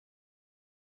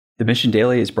The Mission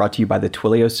Daily is brought to you by the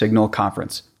Twilio Signal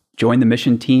Conference. Join the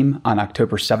Mission team on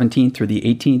October 17th through the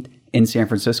 18th in San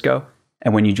Francisco.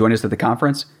 And when you join us at the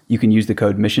conference, you can use the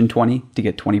code MISSION20 to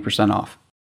get 20% off.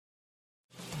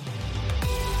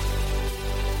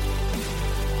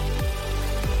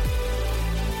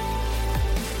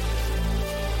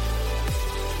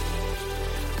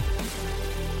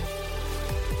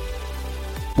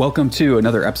 Welcome to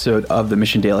another episode of the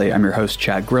Mission Daily. I'm your host,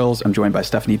 Chad Grills. I'm joined by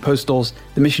Stephanie Postles.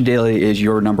 The Mission Daily is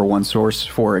your number one source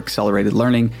for accelerated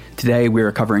learning. Today, we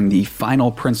are covering the final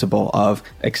principle of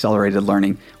accelerated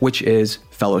learning, which is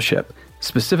fellowship.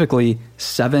 Specifically,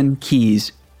 7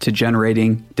 keys to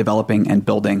generating, developing, and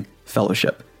building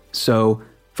fellowship. So,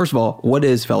 first of all, what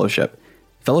is fellowship?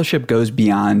 Fellowship goes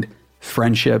beyond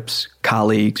friendships,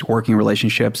 colleagues, working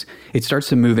relationships. It starts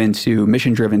to move into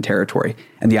mission-driven territory.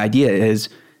 And the idea is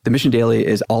the Mission Daily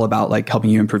is all about helping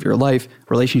you improve your life.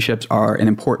 Relationships are an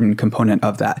important component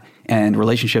of that. And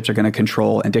relationships are going to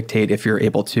control and dictate if you're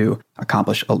able to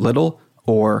accomplish a little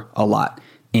or a lot.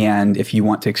 And if you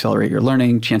want to accelerate your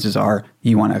learning, chances are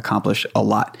you want to accomplish a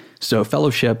lot. So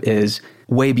fellowship is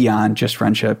way beyond just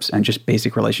friendships and just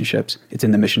basic relationships. It's in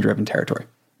the mission-driven territory.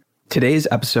 Today's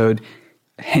episode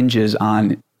hinges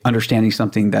on understanding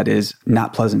something that is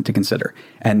not pleasant to consider.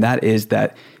 And that is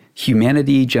that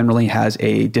humanity generally has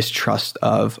a distrust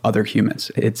of other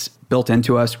humans. It's built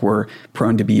into us. We're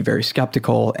prone to be very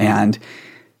skeptical. And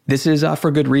this is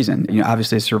for good reason.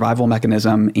 Obviously a survival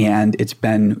mechanism, and it's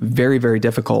been very, very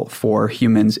difficult for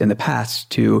humans in the past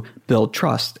to build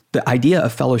trust. The idea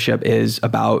of fellowship is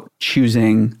about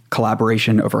choosing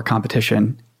collaboration over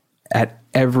competition at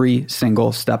every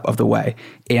single step of the way.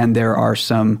 And there are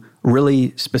some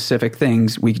really specific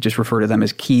things, we could just refer to them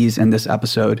as keys in this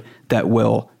episode, that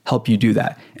will help you do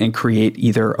that and create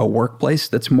either a workplace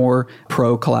that's more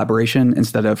pro-collaboration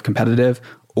instead of competitive,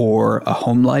 or a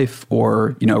home life,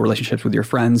 or relationships with your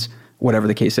friends, whatever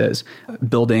the case is.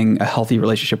 Building a healthy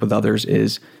relationship with others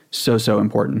is so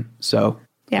important. So,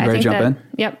 yeah, ready to jump in?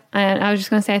 Yep. And I was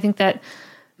just going to say, I think that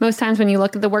most times when you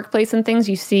look at the workplace and things,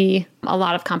 you see a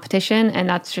lot of competition, and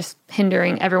that's just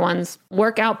hindering everyone's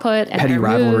work output and petty their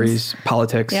rivalries, moods.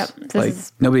 politics. Yep.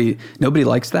 Nobody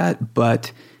likes that,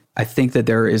 but I think that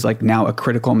there is now a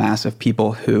critical mass of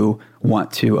people who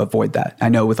want to avoid that. I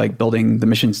know with building the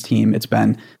missions team, it's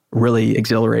been really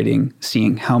exhilarating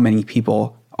seeing how many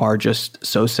people are just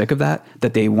so sick of that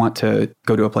they want to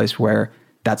go to a place where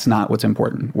that's not what's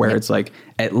important, where it's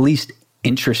at least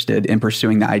interested in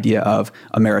pursuing the idea of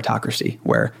a meritocracy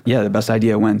where, the best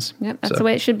idea wins. Yep, that's the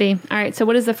way it should be. All right, so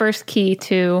what is the first key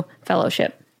to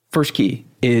fellowship? First key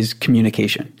is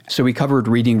communication. So we covered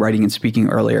reading, writing, and speaking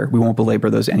earlier. We won't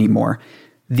belabor those anymore.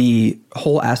 The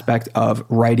whole aspect of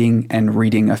writing and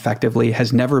reading effectively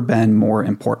has never been more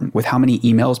important. With how many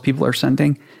emails people are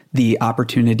sending, the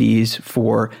opportunities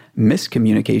for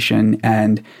miscommunication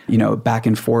and, back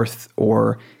and forth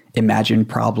or imagined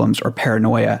problems or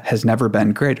paranoia has never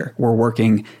been greater. We're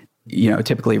working,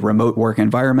 typically remote work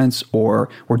environments, or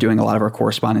we're doing a lot of our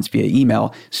correspondence via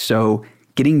email. So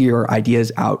getting your ideas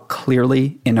out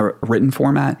clearly in a written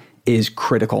format is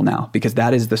critical now, because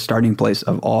that is the starting place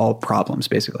of all problems,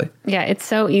 basically. Yeah, it's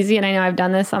so easy. And I know I've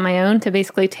done this on my own, to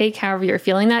basically take however you're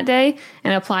feeling that day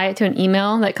and apply it to an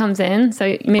email that comes in.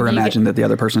 So maybe or imagine that the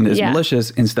other person is malicious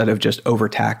instead of just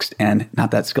overtaxed and not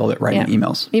that skilled at writing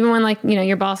emails. Even when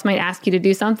your boss might ask you to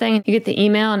do something, you get the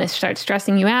email and it starts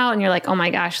stressing you out, and you're like, oh my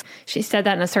gosh, she said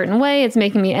that in a certain way. It's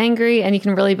making me angry. And you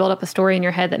can really build up a story in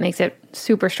your head that makes it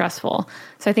super stressful.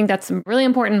 So I think that's a really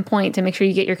important point, to make sure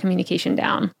you get your communication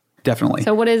down. Definitely.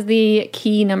 So what is the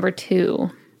key number 2?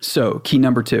 So key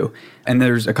number 2, and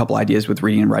there's a couple ideas with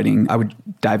reading and writing. I would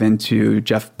dive into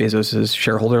Jeff Bezos's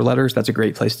shareholder letters. That's a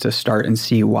great place to start and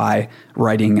see why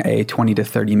writing a 20 to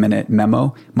 30 minute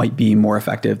memo might be more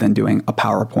effective than doing a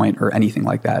PowerPoint or anything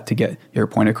like that to get your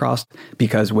point across.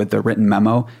 Because with the written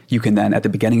memo, you can then at the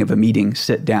beginning of a meeting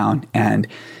sit down and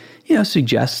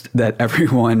suggest that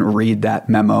everyone read that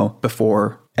memo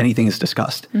before anything is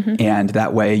discussed. Mm-hmm. And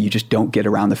that way you just don't get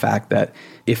around the fact that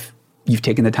if you've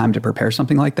taken the time to prepare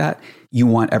something like that, you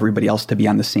want everybody else to be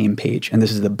on the same page. And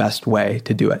this is the best way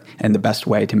to do it. And the best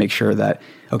way to make sure that,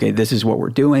 okay, this is what we're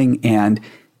doing. And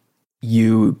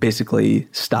you basically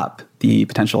stop the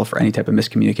potential for any type of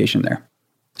miscommunication there.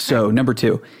 So number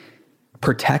 2,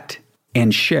 protect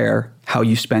and share how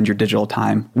you spend your digital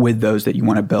time with those that you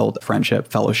want to build a friendship,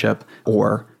 fellowship,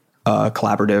 or a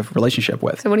collaborative relationship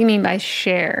with. So what do you mean by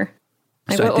share?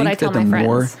 So what would I tell my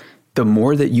friends? The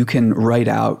more that you can write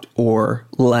out or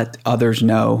let others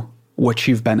know what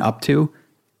you've been up to,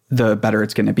 the better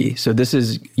it's going to be. So this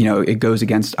is, it goes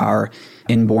against our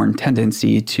inborn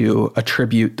tendency to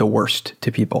attribute the worst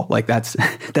to people. Like that's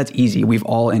easy. We've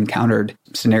all encountered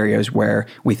scenarios where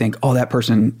we think, oh, that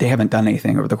person, they haven't done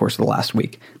anything over the course of the last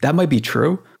week. That might be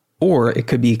true, or it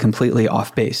could be completely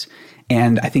off base.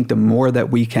 And I think the more that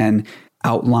we can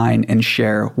outline and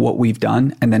share what we've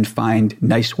done and then find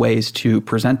nice ways to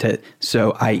present it,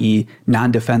 so i.e.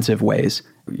 non-defensive ways,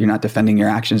 you're not defending your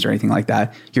actions or anything like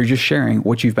that. You're just sharing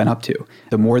what you've been up to.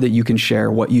 The more that you can share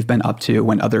what you've been up to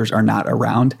when others are not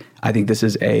around, I think this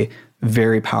is a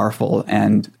very powerful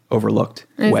and overlooked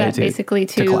way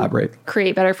to collaborate.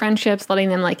 Create better friendships, letting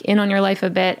them in on your life a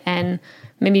bit, and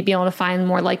maybe be able to find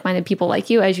more like-minded people like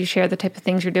you as you share the type of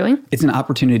things you're doing? It's an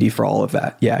opportunity for all of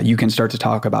that. Yeah, you can start to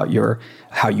talk about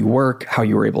how you work, how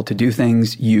you were able to do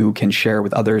things. You can share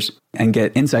with others and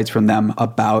get insights from them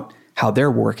about how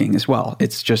they're working as well.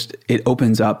 It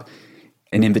opens up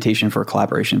an invitation for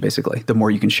collaboration, basically. The more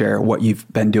you can share what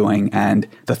you've been doing and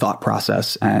the thought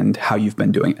process and how you've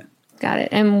been doing it. Got it.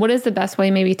 And what is the best way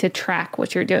maybe to track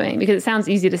what you're doing? Because it sounds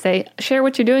easy to say, share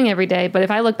what you're doing every day. But if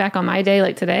I look back on my day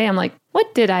like today, I'm like,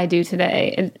 what did I do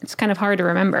today? It's kind of hard to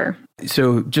remember.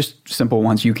 So just simple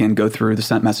ones. You can go through the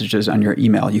sent messages on your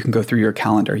email. You can go through your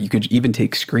calendar. You could even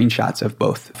take screenshots of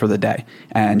both for the day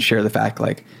and share the fact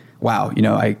wow,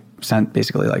 I sent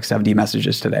basically 70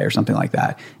 messages today or something like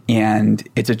that. And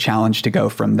it's a challenge to go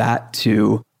from that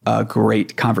to a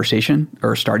great conversation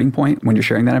or a starting point when you're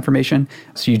sharing that information.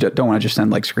 So you don't want to just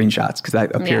send screenshots because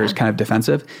that appears kind of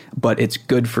defensive, but it's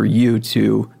good for you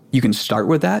you can start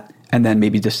with that and then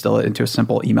maybe distill it into a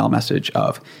simple email message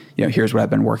of, here's what I've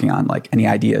been working on, any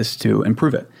ideas to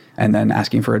improve it. And then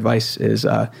asking for advice is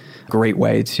a great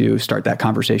way to start that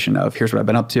conversation of, here's what I've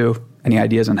been up to, any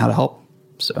ideas on how to help.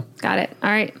 So got it. All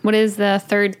right. What is the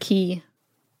third key?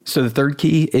 So the third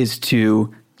key is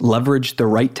to leverage the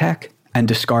right tech and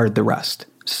discard the rest.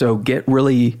 So get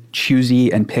really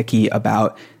choosy and picky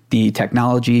about the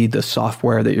technology, the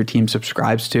software that your team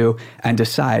subscribes to, and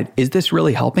decide, is this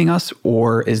really helping us,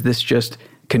 or is this just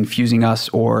confusing us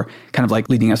or kind of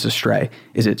leading us astray?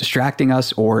 Is it distracting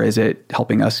us, or is it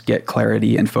helping us get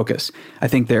clarity and focus? I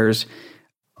think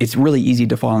it's really easy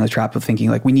to fall in the trap of thinking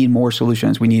we need more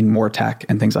solutions, we need more tech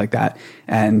and things like that.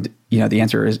 And, the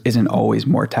answer isn't always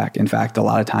more tech. In fact, a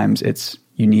lot of times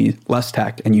you need less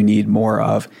tech and you need more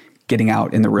of getting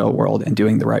out in the real world and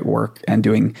doing the right work and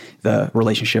doing the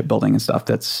relationship building and stuff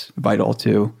that's vital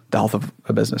to the health of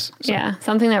a business. So. Yeah.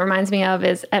 Something that reminds me of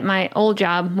is at my old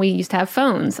job, we used to have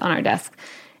phones on our desk.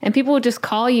 And people would just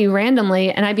call you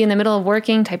randomly, and I'd be in the middle of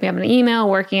working, typing up an email,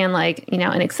 working in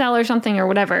in Excel or something or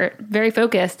whatever, very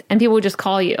focused, and people would just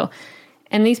call you.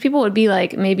 And these people would be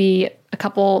maybe a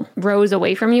couple rows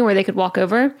away from you where they could walk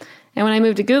over. And when I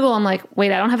moved to Google, I'm like,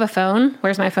 wait, I don't have a phone.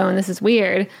 Where's my phone? This is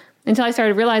weird. Until I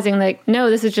started realizing no,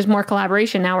 this is just more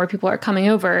collaboration now where people are coming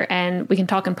over and we can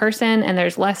talk in person and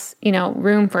there's less,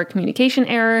 room for communication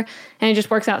error, and it just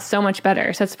works out so much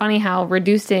better. So it's funny how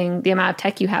reducing the amount of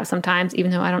tech you have sometimes,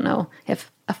 even though I don't know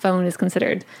if a phone is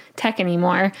considered tech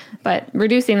anymore, but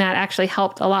reducing that actually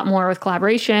helped a lot more with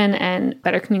collaboration and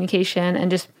better communication and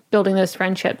just building those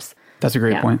friendships. That's a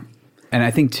great point. And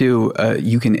I think too,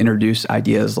 you can introduce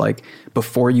ideas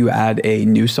before you add a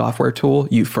new software tool,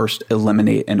 you first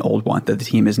eliminate an old one that the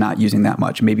team is not using that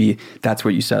much. Maybe that's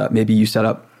what you set up. Maybe you set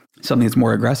up something that's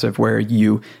more aggressive where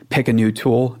you pick a new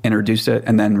tool, introduce it,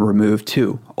 and then remove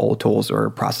 2 old tools or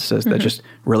processes that just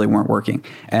really weren't working.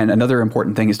 And another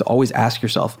important thing is to always ask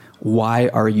yourself, why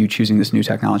are you choosing this new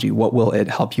technology? What will it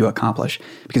help you accomplish?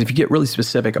 Because if you get really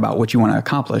specific about what you want to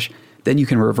accomplish, then you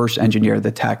can reverse engineer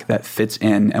the tech that fits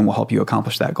in and will help you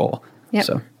accomplish that goal. Yep.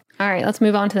 So, all right, let's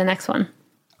move on to the next one.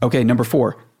 Okay, number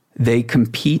 4, they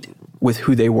compete with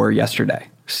who they were yesterday.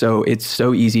 So it's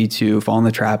so easy to fall in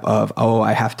the trap of,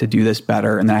 I have to do this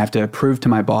better. And then I have to prove to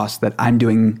my boss that I'm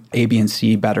doing A, B, and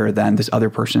C better than this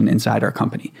other person inside our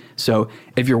company. So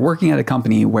if you're working at a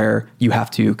company where you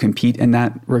have to compete in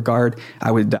that regard,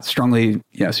 I would strongly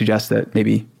suggest that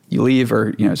maybe you leave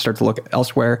or start to look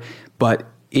elsewhere. But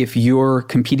if you're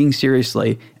competing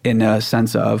seriously in a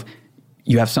sense of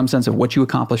you have some sense of what you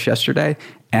accomplished yesterday,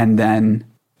 and then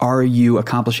are you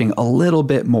accomplishing a little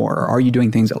bit more? Or are you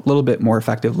doing things a little bit more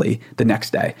effectively the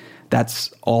next day?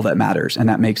 That's all that matters. And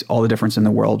that makes all the difference in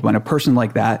the world. When a person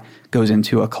like that goes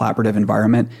into a collaborative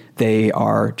environment, they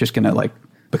are just going to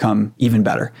become even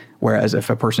better. Whereas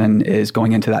if a person is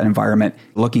going into that environment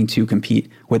looking to compete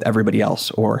with everybody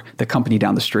else or the company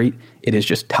down the street, it is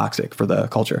just toxic for the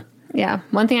culture. Yeah.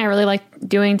 One thing I really like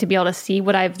doing to be able to see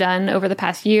what I've done over the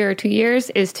past year or 2 years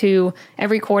is to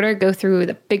every quarter go through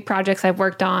the big projects I've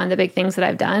worked on, the big things that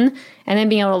I've done, and then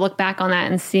being able to look back on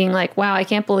that and seeing like, wow, I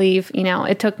can't believe,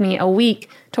 it took me a week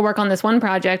to work on this one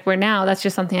project where now that's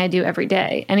just something I do every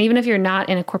day. And even if you're not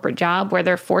in a corporate job where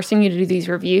they're forcing you to do these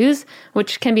reviews,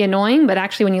 which can be annoying, but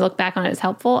actually when you look back on it, it's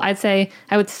helpful. I'd say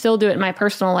I would still do it in my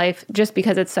personal life just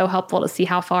because it's so helpful to see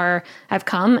how far I've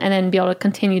come and then be able to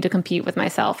continue to compete with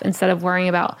myself instead of worrying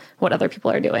about what other people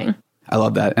are doing. I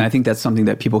love that. And I think that's something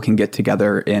that people can get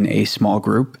together in a small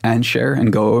group and share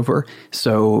and go over.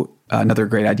 So another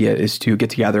great idea is to get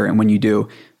together, and when you do,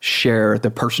 share the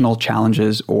personal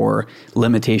challenges or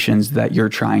limitations that you're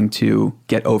trying to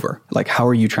get over. Like, how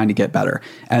are you trying to get better?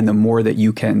 And the more that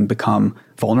you can become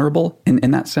vulnerable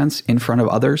in that sense in front of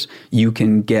others, you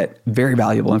can get very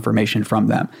valuable information from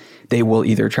them. They will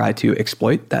either try to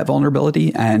exploit that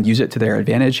vulnerability and use it to their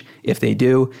advantage. If they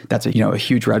do, that's a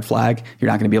huge red flag. You're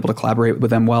not going to be able to collaborate with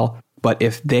them well. But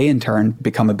if they in turn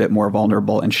become a bit more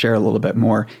vulnerable and share a little bit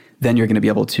more, then you're going to be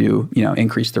able to,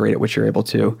 increase the rate at which you're able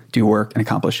to do work and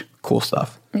accomplish cool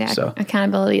stuff. Yeah, so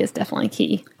accountability is definitely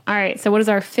key. All right, so what is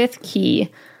our fifth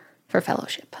key for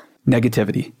fellowship?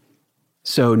 Negativity.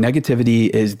 So negativity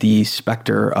is the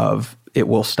specter of it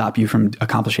will stop you from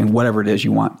accomplishing whatever it is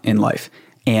you want in life.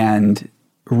 And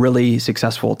really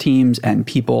successful teams and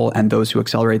people and those who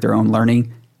accelerate their own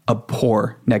learning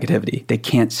abhor negativity. They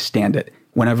can't stand it.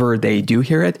 Whenever they do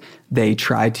hear it, they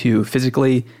try to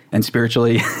physically and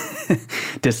spiritually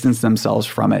distance themselves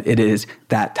from it. It is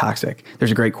that toxic.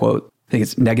 There's a great quote. I think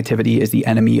it's negativity is the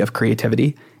enemy of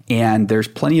creativity. And there's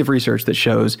plenty of research that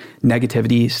shows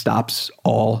negativity stops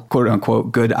all quote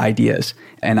unquote good ideas.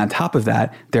 And on top of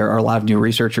that, there are a lot of new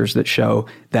researchers that show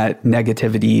that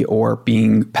negativity or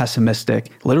being pessimistic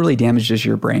literally damages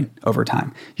your brain over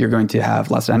time. You're going to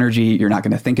have less energy. You're not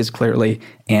going to think as clearly.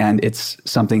 And it's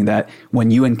something that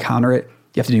when you encounter it,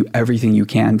 you have to do everything you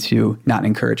can to not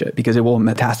encourage it, because it will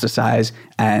metastasize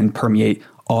and permeate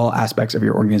all aspects of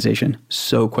your organization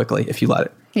so quickly if you let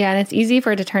it. Yeah, and it's easy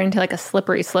for it to turn into like a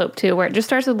slippery slope too, where it just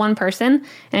starts with one person,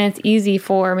 and it's easy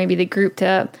for maybe the group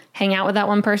to hang out with that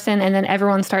one person, and then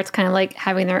everyone starts kind of like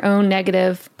having their own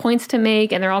negative points to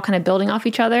make, and they're all kind of building off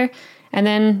each other. And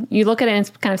then you look at it and it's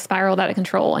kind of spiraled out of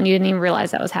control, and you didn't even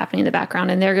realize that was happening in the background.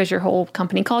 And there goes your whole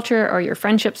company culture or your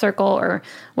friendship circle or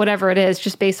whatever it is,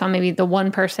 just based on maybe the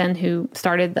one person who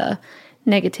started the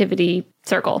negativity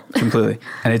circle. Completely.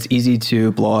 And it's easy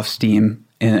to blow off steam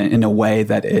in a way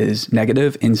that is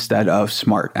negative instead of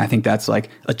smart. And I think that's like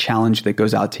a challenge that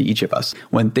goes out to each of us.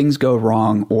 When things go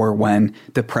wrong or when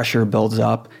the pressure builds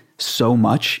up so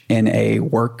much in a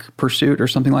work pursuit or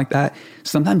something like that,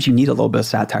 sometimes you need a little bit of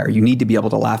satire. You need to be able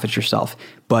to laugh at yourself,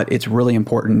 but it's really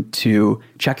important to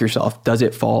check yourself. Does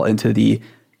it fall into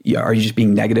are you just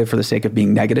being negative for the sake of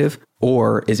being negative?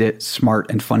 Or is it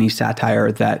smart and funny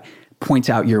satire that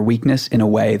points out your weakness in a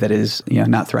way that is,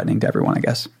 not threatening to everyone, I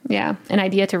guess. Yeah. An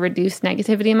idea to reduce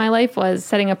negativity in my life was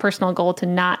setting a personal goal to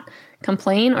not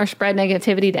complain or spread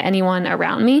negativity to anyone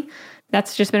around me.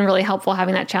 That's just been really helpful,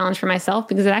 having that challenge for myself,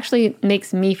 because it actually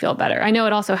makes me feel better. I know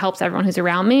it also helps everyone who's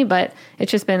around me, but it's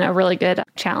just been a really good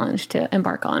challenge to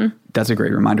embark on. That's a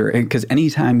great reminder, because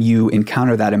anytime you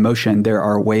encounter that emotion, there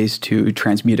are ways to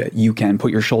transmute it. You can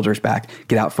put your shoulders back,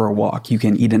 get out for a walk. You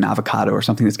can eat an avocado or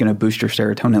something that's going to boost your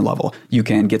serotonin level. You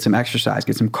can get some exercise,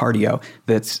 get some cardio.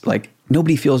 That's like,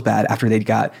 nobody feels bad after they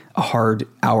got a hard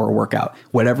hour workout.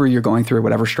 Whatever you're going through,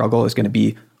 whatever struggle is going to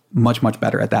be much, much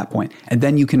better at that point. And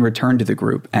then you can return to the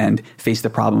group and face the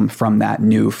problem from that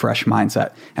new, fresh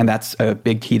mindset. And that's a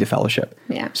big key to fellowship.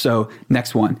 Yeah. So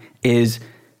next one is,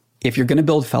 if you're going to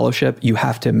build fellowship, you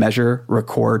have to measure,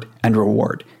 record, and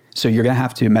reward. So you're going to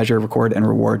have to measure, record, and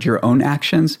reward your own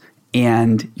actions.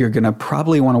 And you're going to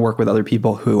probably want to work with other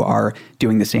people who are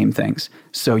doing the same things.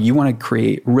 So you want to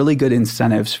create really good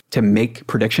incentives to make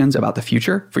predictions about the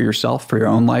future for yourself, for your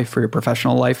own life, for your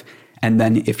professional life. And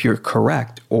then if you're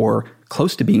correct or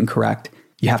close to being correct,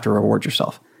 you have to reward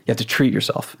yourself. You have to treat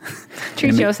yourself.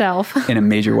 Treat yourself. In a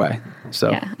major way.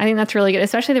 So yeah, I think that's really good,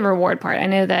 especially the reward part. I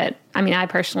know that, I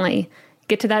personally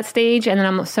get to that stage and then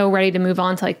I'm so ready to move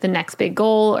on to like the next big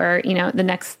goal or, the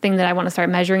next thing that I want to start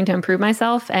measuring to improve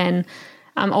myself. And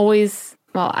I'm always,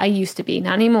 I used to be,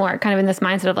 not anymore, kind of in this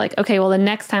mindset of like, okay, well, the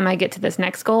next time I get to this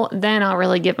next goal, then I'll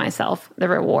really give myself the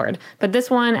reward. But this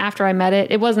one, after I met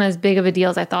it wasn't as big of a deal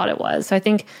as I thought it was. So I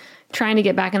think trying to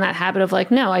get back in that habit of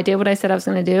like, no, I did what I said I was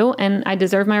going to do, and I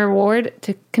deserve my reward,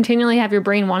 to continually have your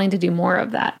brain wanting to do more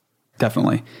of that.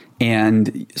 Definitely.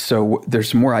 And so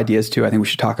there's some more ideas too, I think we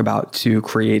should talk about to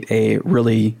create a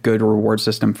really good reward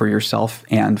system for yourself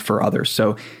and for others.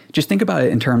 So just think about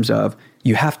it in terms of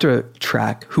you have to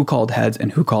track who called heads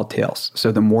and who called tails.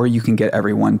 So the more you can get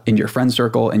everyone in your friend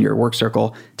circle and your work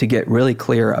circle to get really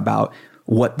clear about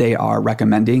what they are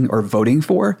recommending or voting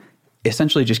for,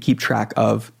 essentially just keep track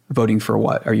of voting for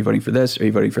what. Are you voting for this? Are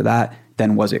you voting for that?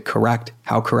 Then was it correct?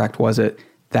 How correct was it?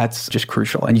 That's just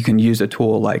crucial. And you can use a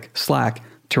tool like Slack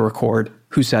to record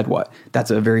who said what.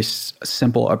 That's a very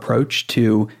simple approach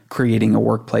to creating a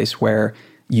workplace where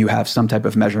you have some type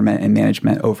of measurement and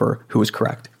management over who is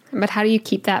correct. But how do you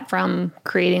keep that from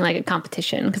creating like a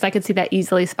competition? Because I could see that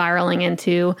easily spiraling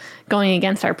into going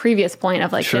against our previous point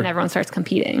of like, then everyone starts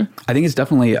competing. I think it's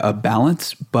definitely a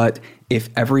balance, but if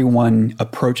everyone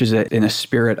approaches it in a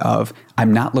spirit of,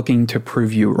 I'm not looking to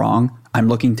prove you wrong, I'm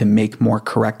looking to make more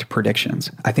correct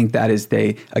predictions. I think that is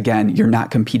again, you're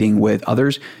not competing with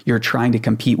others. You're trying to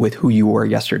compete with who you were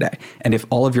yesterday. And if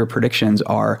all of your predictions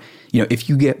are, if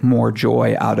you get more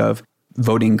joy out of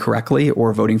voting correctly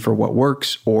or voting for what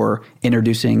works or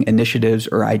introducing initiatives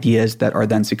or ideas that are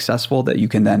then successful that you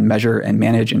can then measure and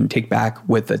manage and take back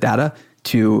with the data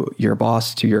to your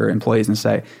boss, to your employees and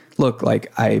say, look, like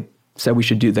I said we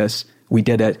should do this. We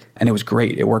did it and it was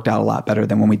great. It worked out a lot better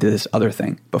than when we did this other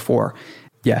thing before.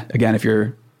 Yeah. Again, if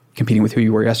you're competing with who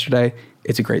you were yesterday,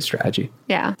 it's a great strategy.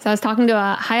 Yeah. So I was talking to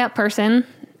a high up person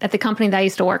at the company that I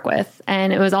used to work with,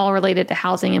 and it was all related to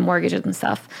housing and mortgages and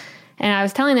stuff. And I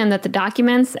was telling them that the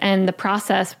documents and the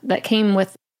process that came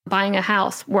with buying a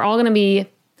house were all going to be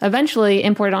eventually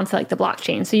imported onto like the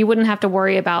blockchain. So you wouldn't have to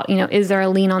worry about, is there a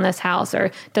lien on this house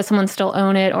or does someone still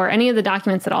own it or any of the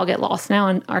documents that all get lost now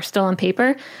and are still on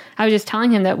paper. I was just telling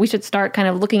him that we should start kind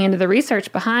of looking into the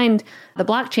research behind the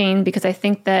blockchain because I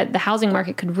think that the housing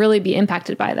market could really be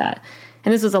impacted by that.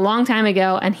 And this was a long time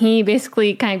ago. And he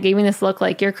basically kind of gave me this look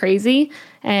like you're crazy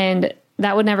and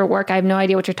that would never work. I have no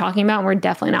idea what you're talking about. And we're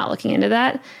definitely not looking into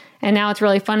that. And now it's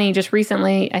really funny. Just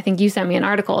recently, I think you sent me an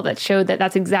article that showed that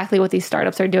that's exactly what these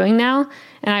startups are doing now.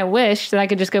 And I wish that I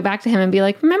could just go back to him and be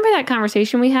like, remember that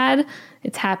conversation we had?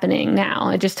 It's happening now.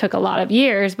 It just took a lot of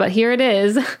years, but here it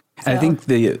is. I think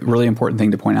the really important thing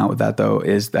to point out with that, though,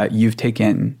 is that you've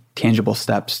taken tangible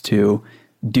steps to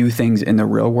do things in the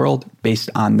real world based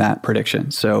on that prediction.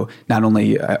 So not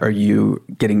only are you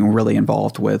getting really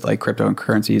involved with like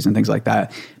cryptocurrencies and things like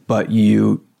that, but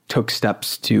you took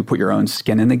steps to put your own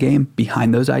skin in the game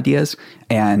behind those ideas.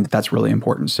 And that's really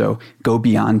important. So go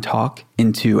beyond talk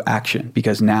into action,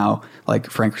 because now, like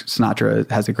Frank Sinatra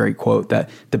has a great quote that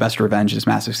the best revenge is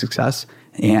massive success.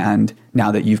 And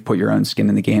now that you've put your own skin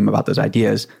in the game about those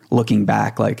ideas, looking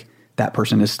back, like that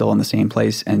person is still in the same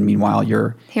place. And meanwhile,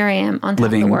 you're here I am on top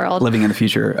of the world, living in the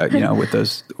future, with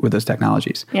those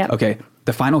technologies. Yep. Okay.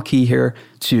 The final key here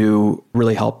to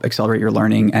really help accelerate your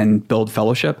learning and build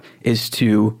fellowship is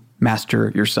to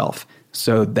master yourself.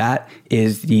 So that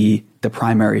is the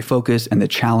primary focus and the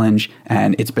challenge.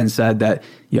 And it's been said that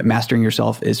mastering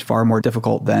yourself is far more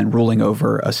difficult than ruling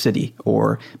over a city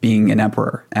or being an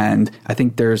emperor. And I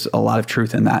think there's a lot of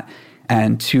truth in that.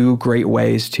 And two great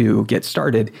ways to get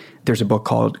started. There's a book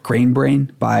called Grain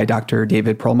Brain by Dr.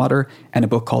 David Perlmutter and a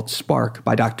book called Spark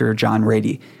by Dr. John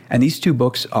Rady. And these two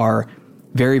books are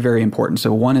very, very important.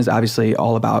 So one is obviously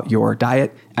all about your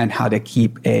diet and how to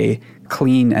keep a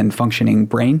clean and functioning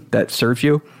brain that serves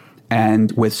you.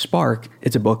 And with Spark,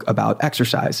 it's a book about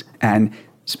exercise and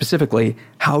specifically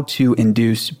how to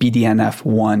induce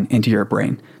BDNF1 into your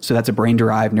brain. So that's a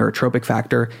brain-derived neurotropic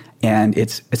factor, and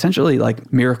it's essentially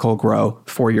like Miracle Grow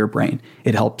for your brain.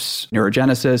 It helps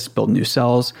neurogenesis, build new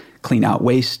cells, clean out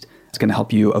waste. It's going to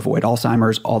help you avoid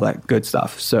Alzheimer's, all that good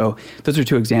stuff. So those are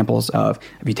two examples of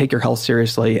if you take your health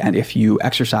seriously and if you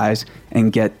exercise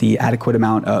and get the adequate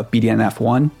amount of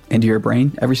BDNF1 into your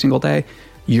brain every single day,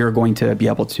 you're going to be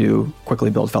able to quickly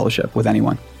build fellowship with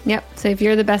anyone. Yep. So if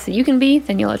you're the best that you can be,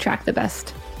 then you'll attract the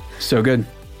best. So good.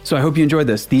 So I hope you enjoyed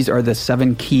this. These are the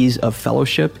 7 keys of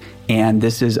fellowship, and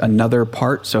this is another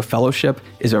part. So fellowship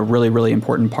is a really, really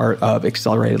important part of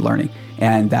accelerated learning.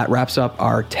 And that wraps up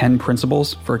our 10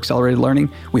 principles for accelerated learning.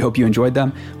 We hope you enjoyed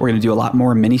them. We're going to do a lot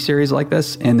more mini-series like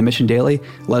this in the Mission Daily.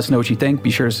 Let us know what you think.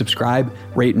 Be sure to subscribe,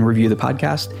 rate, and review the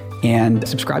podcast, and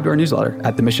subscribe to our newsletter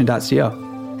at themission.co.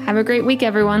 Have a great week,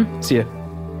 everyone. See ya.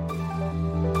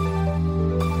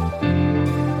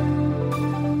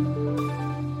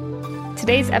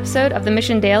 Today's episode of the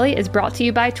Mission Daily is brought to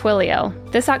you by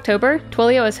Twilio. This October,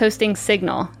 Twilio is hosting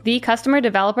Signal, the Customer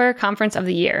Developer Conference of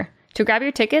the Year. To grab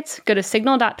your tickets, go to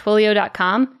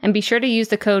signal.twilio.com and be sure to use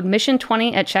the code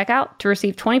MISSION20 at checkout to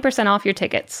receive 20% off your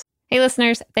tickets. Hey,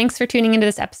 listeners, thanks for tuning into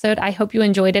this episode. I hope you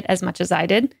enjoyed it as much as I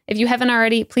did. If you haven't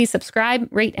already, please subscribe,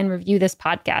 rate, and review this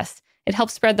podcast. It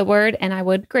helps spread the word, and I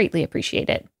would greatly appreciate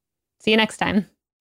it. See you next time.